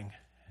morning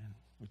and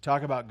we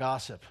talk about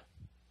gossip.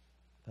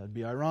 That'd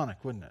be ironic,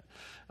 wouldn't it?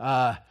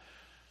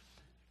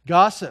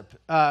 Gossip.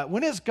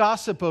 When is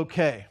gossip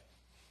okay?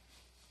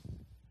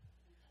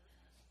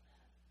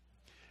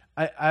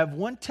 I have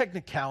one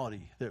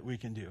technicality that we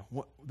can do.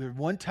 There's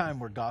one time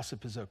where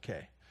gossip is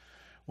okay.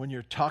 When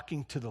you're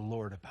talking to the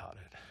Lord about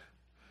it.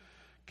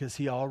 Because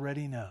He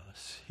already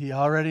knows. He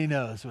already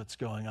knows what's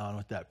going on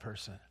with that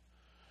person.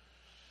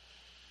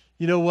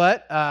 You know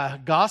what?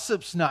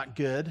 Gossip's not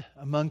good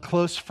among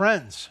close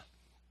friends.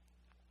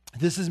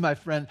 This is my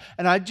friend,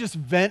 and I just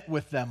vent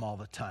with them all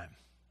the time.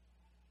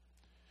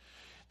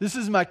 This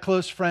is my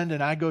close friend,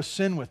 and I go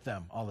sin with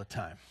them all the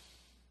time.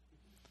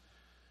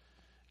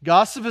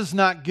 Gossip is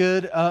not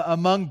good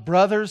among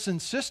brothers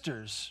and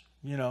sisters,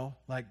 you know,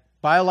 like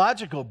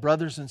biological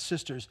brothers and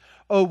sisters.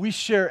 Oh, we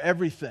share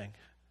everything.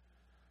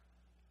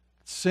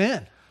 It's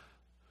sin.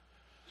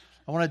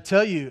 I want to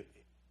tell you,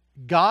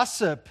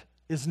 gossip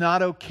is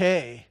not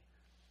okay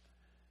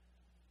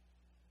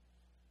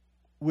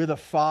with a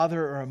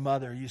father or a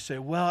mother. You say,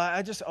 well,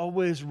 I just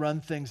always run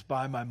things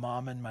by my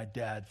mom and my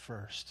dad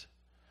first.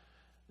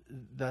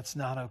 That's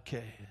not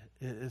okay.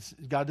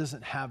 God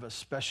doesn't have a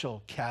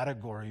special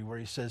category where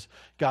He says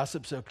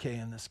gossip's okay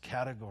in this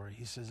category.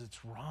 He says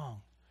it's wrong.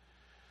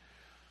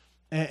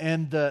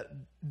 And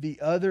the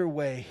other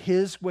way,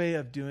 His way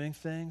of doing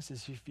things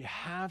is if you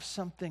have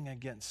something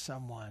against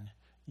someone,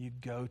 you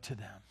go to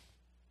them.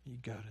 You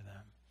go to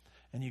them.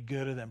 And you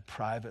go to them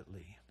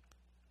privately.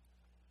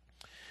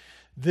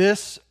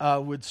 This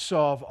would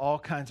solve all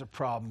kinds of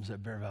problems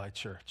at Bear Valley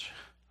Church.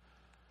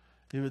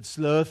 It would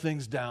slow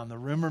things down. The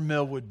rumor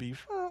mill would be,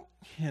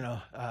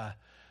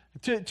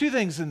 two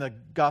things in the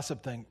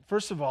gossip thing.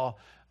 First of all,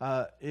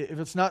 if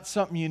it's not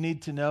something you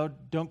need to know,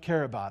 don't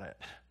care about it.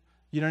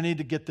 You don't need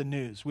to get the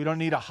news. We don't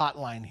need a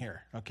hotline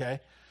here, okay?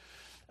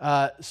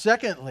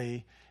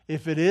 Secondly,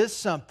 if it is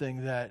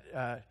something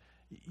that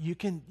you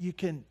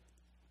can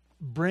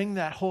bring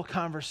that whole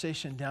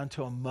conversation down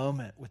to a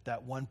moment with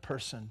that one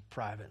person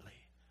privately.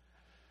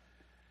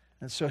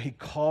 And so He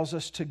calls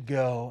us to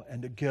go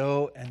and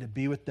to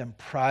be with them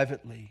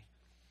privately.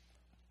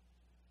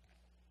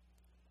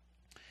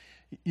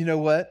 You know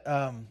what?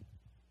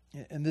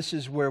 And this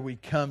is where we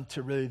come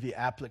to really the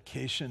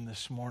application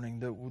this morning,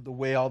 the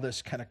way all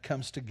this kind of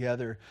comes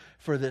together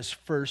for this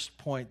first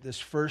point, this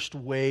first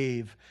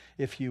wave,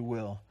 if you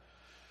will.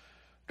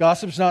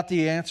 Gossip's not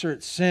the answer,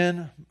 it's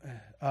sin.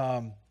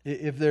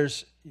 If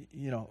there's,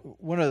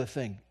 one other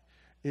thing,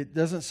 it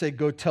doesn't say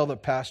go tell the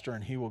pastor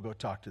and he will go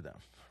talk to them,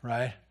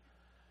 right?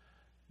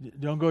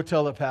 Don't go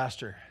tell the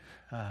pastor.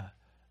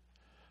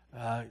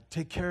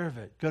 Take care of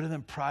it. Go to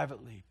them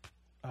privately,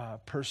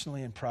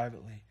 personally and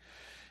privately.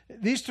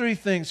 These three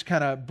things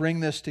kind of bring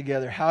this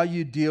together. How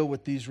you deal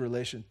with these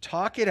relations.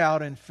 Talk it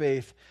out in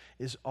faith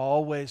is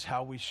always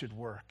how we should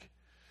work.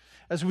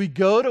 As we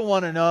go to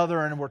one another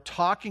and we're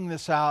talking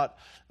this out,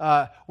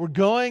 we're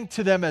going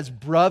to them as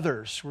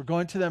brothers. We're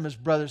going to them as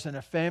brothers in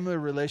a family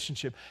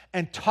relationship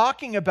and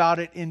talking about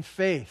it in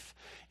faith.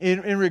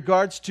 In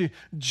regards to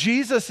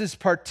Jesus is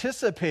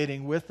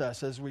participating with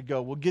us as we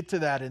go. We'll get to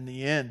that in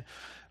the end.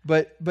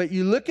 But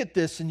you look at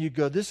this and you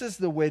go, this is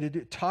the way to do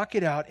it. Talk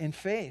it out in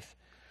faith.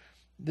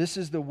 This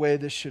is the way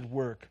this should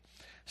work.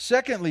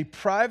 Secondly,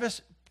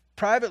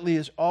 privately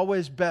is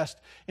always best.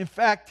 In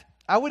fact,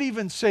 I would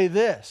even say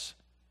this,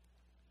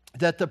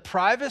 that the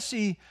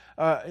privacy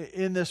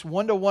in this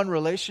one-to-one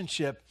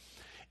relationship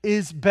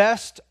is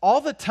best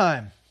all the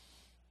time,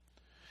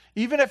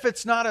 even if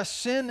it's not a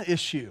sin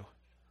issue,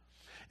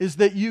 is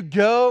that you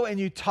go and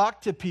you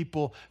talk to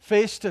people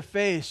face to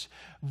face,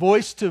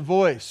 voice to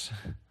voice.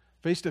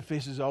 Face to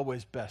face is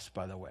always best,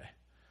 by the way.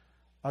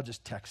 I'll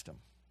just text them.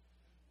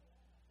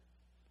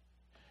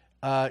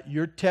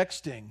 You're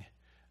texting.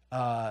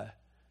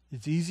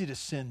 It's easy to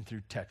sin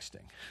through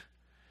texting.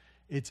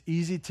 It's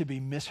easy to be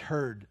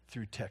misheard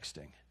through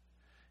texting.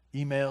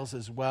 Emails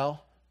as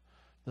well.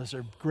 Those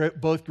are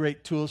both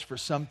great tools for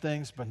some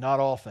things, but not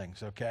all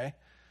things, okay?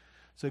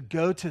 So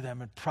go to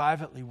them and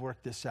privately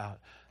work this out.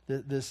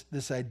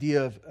 This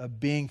idea of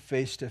being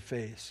face to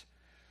face.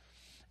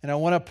 And I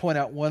want to point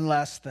out one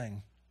last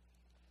thing.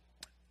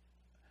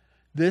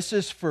 This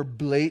is for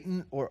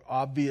blatant or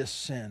obvious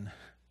sin,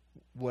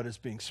 what is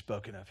being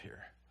spoken of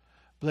here.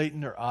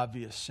 Blatant or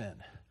obvious sin.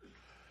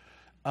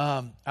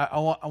 I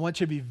want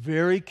you to be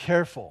very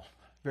careful,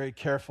 very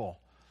careful.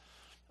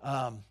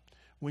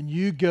 When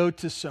you go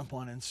to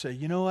someone and say,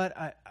 you know what,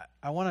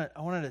 I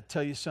wanted to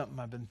tell you something.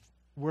 I've been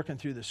working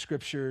through the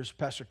scriptures.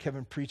 Pastor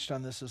Kevin preached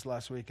on this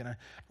last week, and I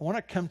want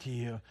to come to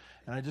you,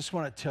 and I just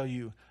want to tell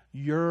you,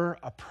 you're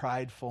a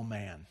prideful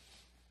man.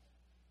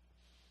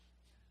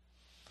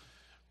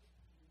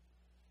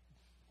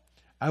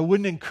 I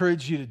wouldn't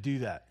encourage you to do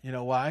that. You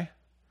know why?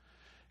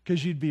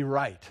 Because you'd be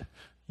right.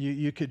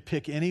 You could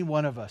pick any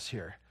one of us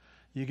here.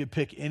 You could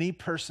pick any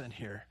person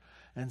here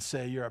and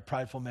say, you're a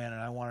prideful man,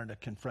 and I wanted to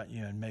confront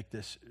you and make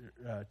this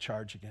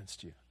charge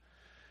against you.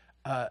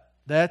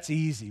 That's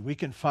easy. We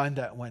can find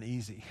that one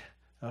easy,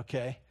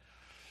 okay?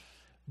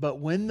 But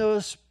when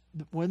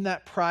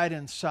that pride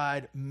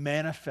inside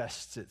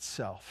manifests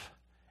itself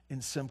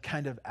in some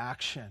kind of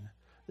action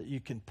that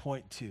you can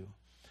point to,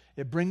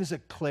 it brings a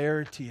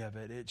clarity of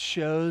it. It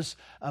shows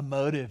a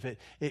motive.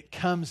 It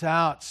comes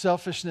out.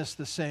 Selfishness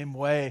the same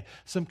way.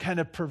 Some kind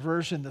of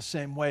perversion the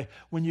same way.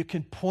 When you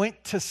can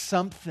point to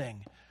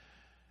something.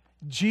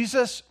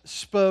 Jesus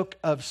spoke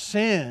of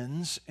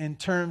sins in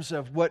terms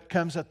of what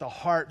comes at the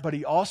heart, but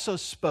he also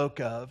spoke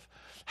of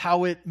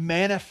how it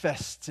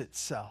manifests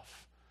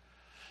itself.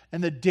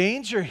 And the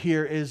danger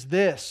here is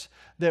this,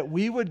 that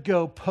we would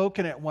go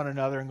poking at one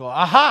another and go,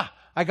 aha,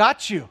 I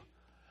got you.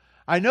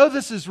 I know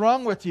this is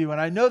wrong with you,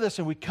 and I know this,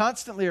 and we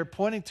constantly are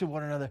pointing to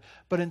one another.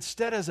 But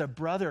instead, as a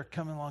brother,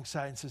 come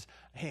alongside and says,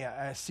 hey,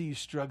 I see you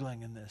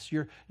struggling in this.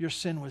 Your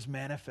sin was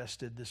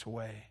manifested this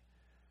way.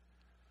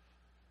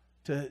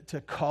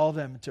 To call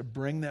them, to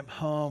bring them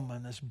home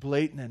on this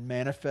blatant and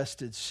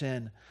manifested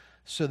sin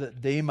so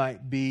that they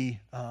might be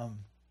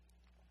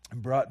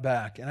brought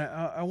back. And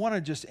I want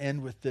to just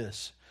end with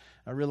this.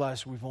 I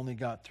realize we've only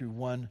got through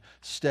one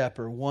step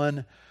or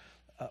one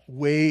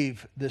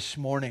wave this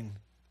morning.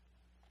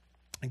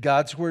 And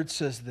God's word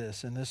says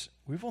this, and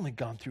we've only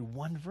gone through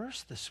one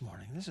verse this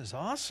morning. This is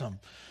awesome.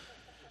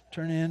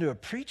 Turning into a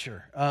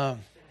preacher.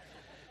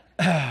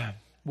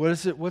 What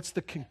is it? What's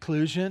the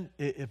conclusion?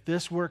 If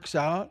this works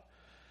out,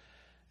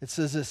 it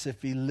says this,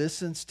 if he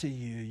listens to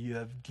you, you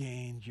have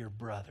gained your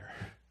brother.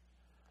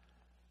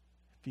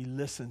 If he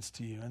listens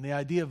to you. And the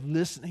idea of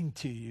listening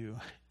to you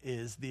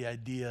is the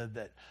idea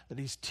that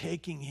he's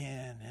taking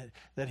in,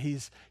 that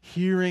he's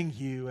hearing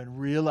you and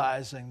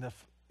realizing the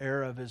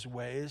error of his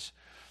ways.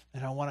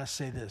 And I want to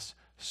say this,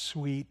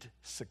 sweet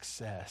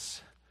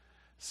success.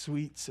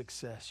 Sweet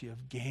success. You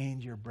have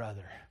gained your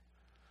brother.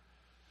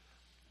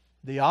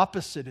 The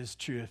opposite is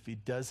true if he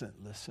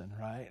doesn't listen,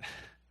 right?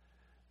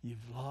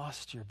 You've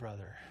lost your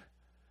brother.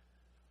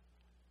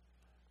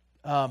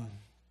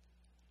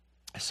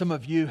 Some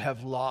of you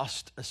have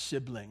lost a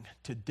sibling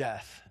to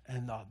death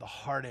and the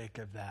heartache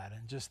of that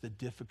and just the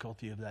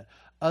difficulty of that.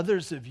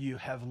 Others of you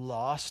have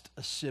lost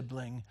a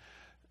sibling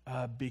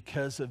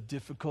because of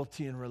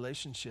difficulty in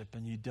relationship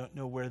and you don't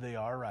know where they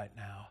are right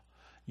now.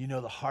 You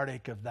know the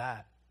heartache of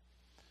that.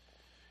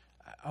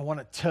 I want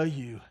to tell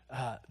you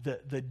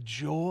the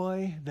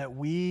joy that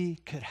we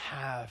could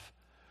have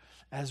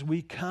as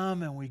we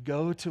come and we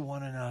go to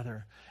one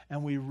another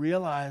and we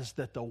realize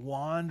that the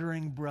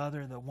wandering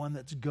brother, the one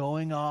that's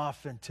going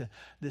off into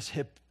this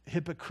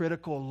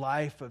hypocritical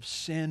life of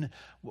sin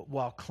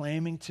while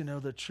claiming to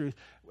know the truth,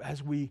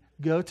 as we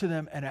go to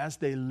them and as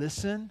they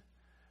listen,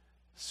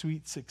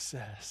 sweet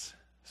success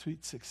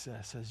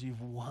as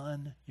you've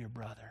won your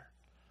brother.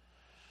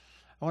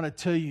 I want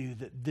to tell you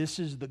that this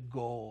is the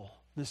goal.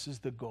 This is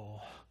the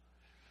goal.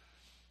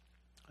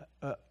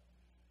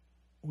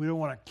 We don't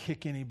want to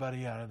kick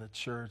anybody out of the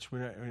church.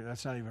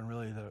 That's not even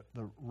really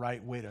the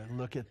right way to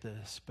look at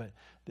this. But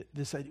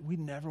this idea, we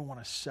never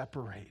want to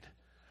separate.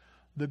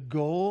 The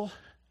goal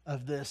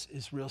of this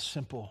is real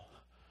simple.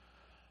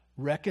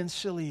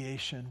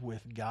 Reconciliation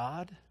with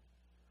God,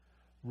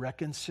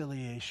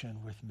 reconciliation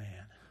with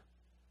man.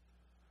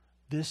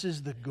 This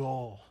is the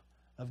goal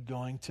of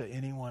going to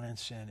anyone in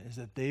sin, is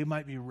that they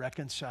might be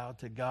reconciled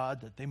to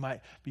God, that they might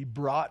be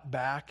brought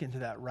back into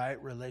that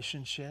right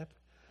relationship,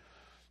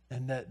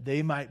 and that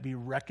they might be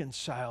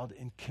reconciled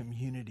in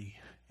community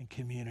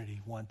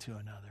one to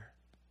another.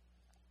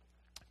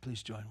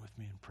 Please join with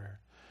me in prayer.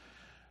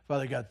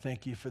 Father God,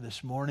 thank you for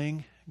this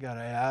morning. God,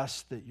 I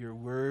ask that your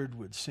word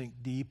would sink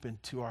deep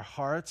into our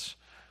hearts.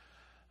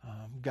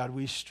 God,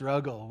 we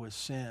struggle with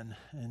sin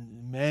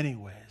in many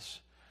ways.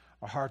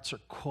 Our hearts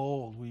are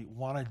cold. We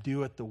want to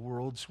do it the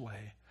world's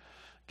way.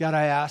 God,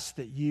 I ask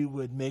that you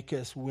would make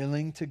us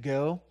willing to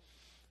go,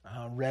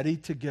 ready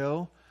to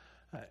go,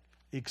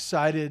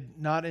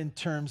 excited not in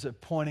terms of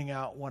pointing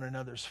out one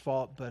another's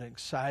fault, but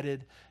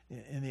excited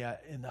in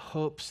the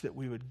hopes that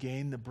we would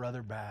gain the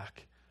brother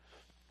back.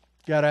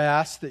 God, I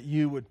ask that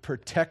you would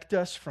protect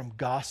us from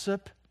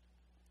gossip.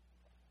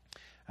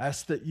 I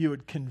ask that you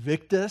would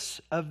convict us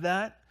of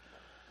that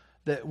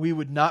we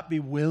would not be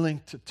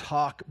willing to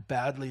talk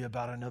badly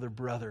about another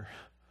brother.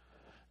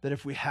 That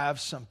if we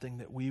have something,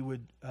 that we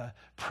would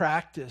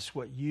practice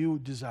what you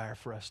desire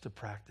for us to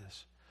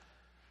practice.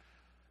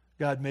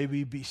 God, may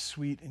we be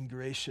sweet and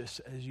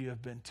gracious as you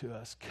have been to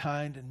us,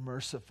 kind and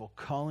merciful,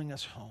 calling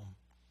us home.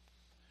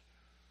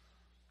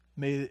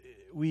 May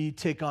we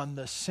take on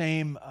the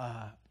same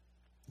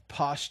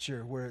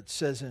posture where it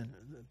says in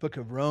the book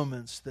of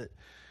Romans that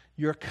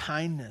your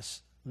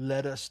kindness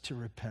led us to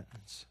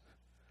repentance.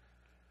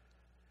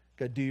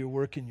 God, do your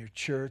work in your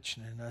church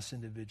and in us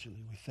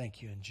individually. We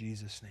thank you in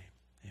Jesus' name.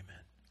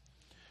 Amen.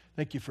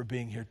 Thank you for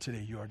being here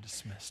today. You are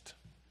dismissed.